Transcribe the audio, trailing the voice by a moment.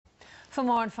For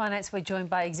more on finance, we're joined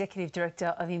by Executive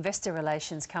Director of Investor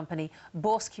Relations company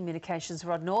Bourse Communications,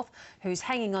 Rod North, who's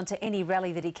hanging on to any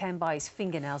rally that he can by his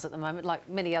fingernails at the moment, like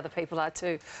many other people are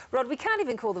too. Rod, we can't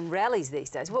even call them rallies these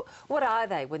days. What are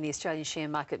they when the Australian share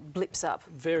market blips up?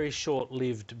 Very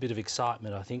short-lived bit of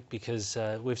excitement, I think, because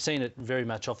we've seen it very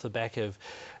much off the back of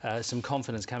some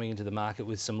confidence coming into the market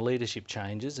with some leadership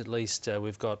changes. At least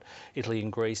we've got Italy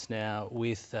and Greece now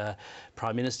with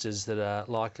prime ministers that are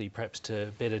likely perhaps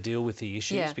to better deal with the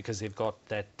issues because they've got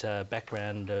that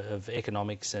background of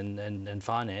economics and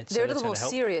finance. They're a little more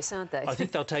serious, aren't they? I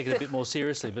think they'll take it a bit more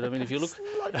seriously. But I mean, if you look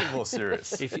slightly more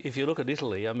serious, if you look at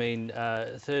Italy, I mean,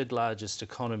 third largest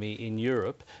economy in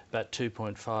Europe, about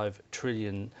 $2.5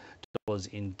 trillion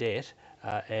in debt.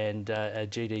 And a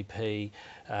GDP,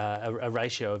 a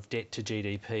ratio of debt to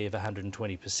GDP of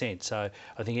 120%. So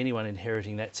I think anyone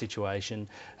inheriting that situation,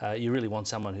 you really want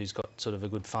someone who's got sort of a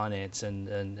good finance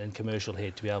and commercial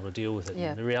head to be able to deal with it. Yeah.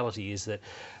 And the reality is that,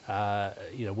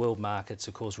 world markets,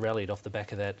 of course, rallied off the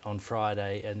back of that on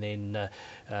Friday, and then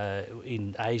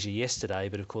in Asia yesterday.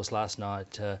 But of course, last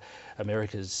night,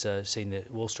 America's seen the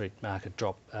Wall Street market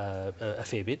drop a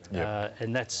fair bit,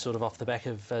 and that's sort of off the back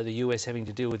of the US having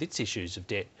to deal with its issues of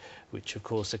debt, which of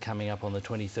course are coming up on the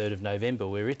 23rd of November,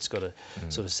 where it's got to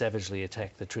sort of savagely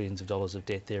attack the trillions of dollars of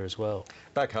debt there as well.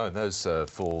 Back home, those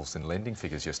falls in lending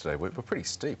figures yesterday were pretty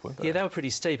steep, weren't they? Yeah, they were pretty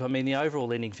steep. I mean, the overall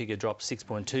lending figure dropped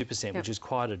 6.2%, which is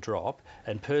quite a drop,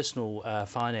 and personal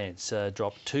finance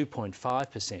dropped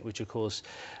 2.5%, which of course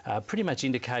pretty much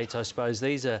indicates, I suppose,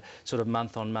 these are sort of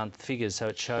month-on-month figures, so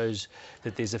it shows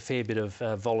that there's a fair bit of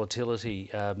volatility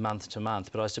month to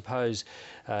month. But I suppose,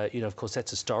 of course,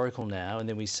 that's historical now, and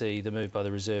then we see the move by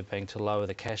the Reserve Bank to lower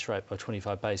the cash rate by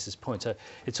 25 basis points. So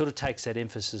it sort of takes that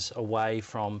emphasis away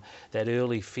from that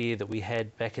early fear that we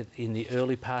had back in the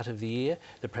early part of the year,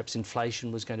 that perhaps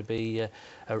inflation was going to be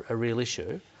a real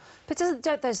issue. But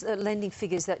don't those lending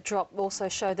figures that drop also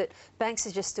show that banks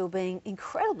are just still being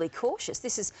incredibly cautious?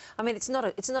 This is, I mean, it's not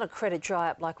a credit dry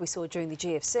up like we saw during the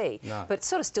GFC, no. But it's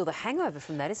sort of still the hangover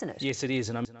from that, isn't it? Yes, it is.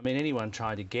 And I mean, anyone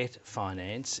trying to get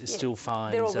finance still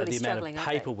finds really the amount of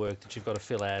paperwork that you've got to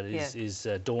fill out is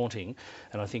daunting.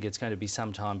 And I think it's going to be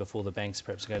some time before the banks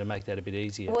perhaps are going to make that a bit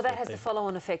easier. Well, that has the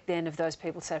follow-on effect then of those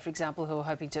people, say, for example, who are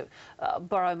hoping to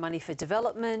borrow money for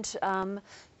development,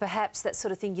 perhaps that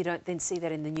sort of thing. You don't then see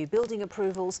that in the new building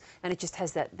approvals, and it just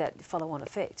has that follow-on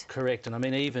effect. Correct. And I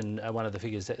mean, even one of the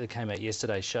figures that came out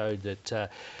yesterday showed that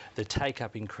the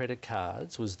take-up in credit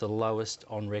cards was the lowest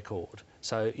on record.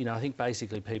 So, I think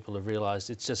basically people have realised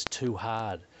it's just too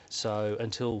hard. So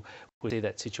until we see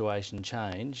that situation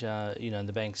change, and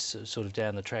the banks sort of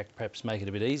down the track perhaps make it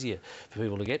a bit easier for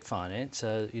people to get finance,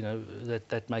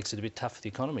 that makes it a bit tough for the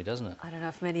economy, doesn't it? I don't know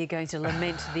if many are going to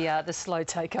lament the slow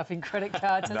take-up in credit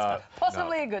cards. It's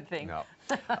possibly a good thing. No.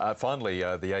 Finally,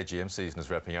 the AGM season is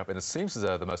wrapping up, and it seems as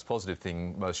though the most positive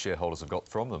thing most shareholders have got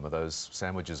from them are those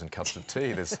sandwiches and cups of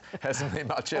tea. There hasn't been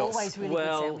much else. Always really good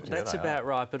sandwiches. That's about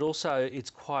right, but also it's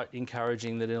quite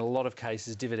encouraging that in a lot of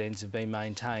cases dividends have been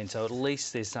maintained, so at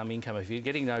least there's some income. If you're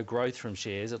getting no growth from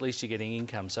shares, at least you're getting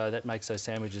income, so that makes those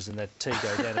sandwiches and that tea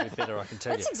go down a bit better, I can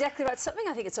tell you. That's exactly right. Something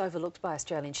I think it's overlooked by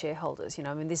Australian shareholders.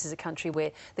 I mean, this is a country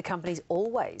where the companies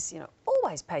always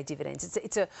pay dividends.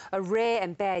 It's a rare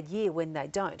and bad year when they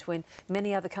don't, when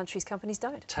many other countries' companies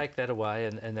don't. Take that away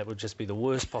and that would just be the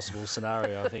worst possible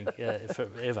scenario, I think,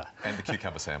 forever. And the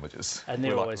cucumber sandwiches. And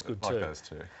they're always good too. Like those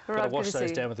too. Got to wash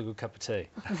those down with a good cup of tea.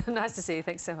 Nice to see you.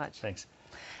 Thanks so much. Thanks.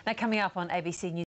 Now, coming up on ABC News.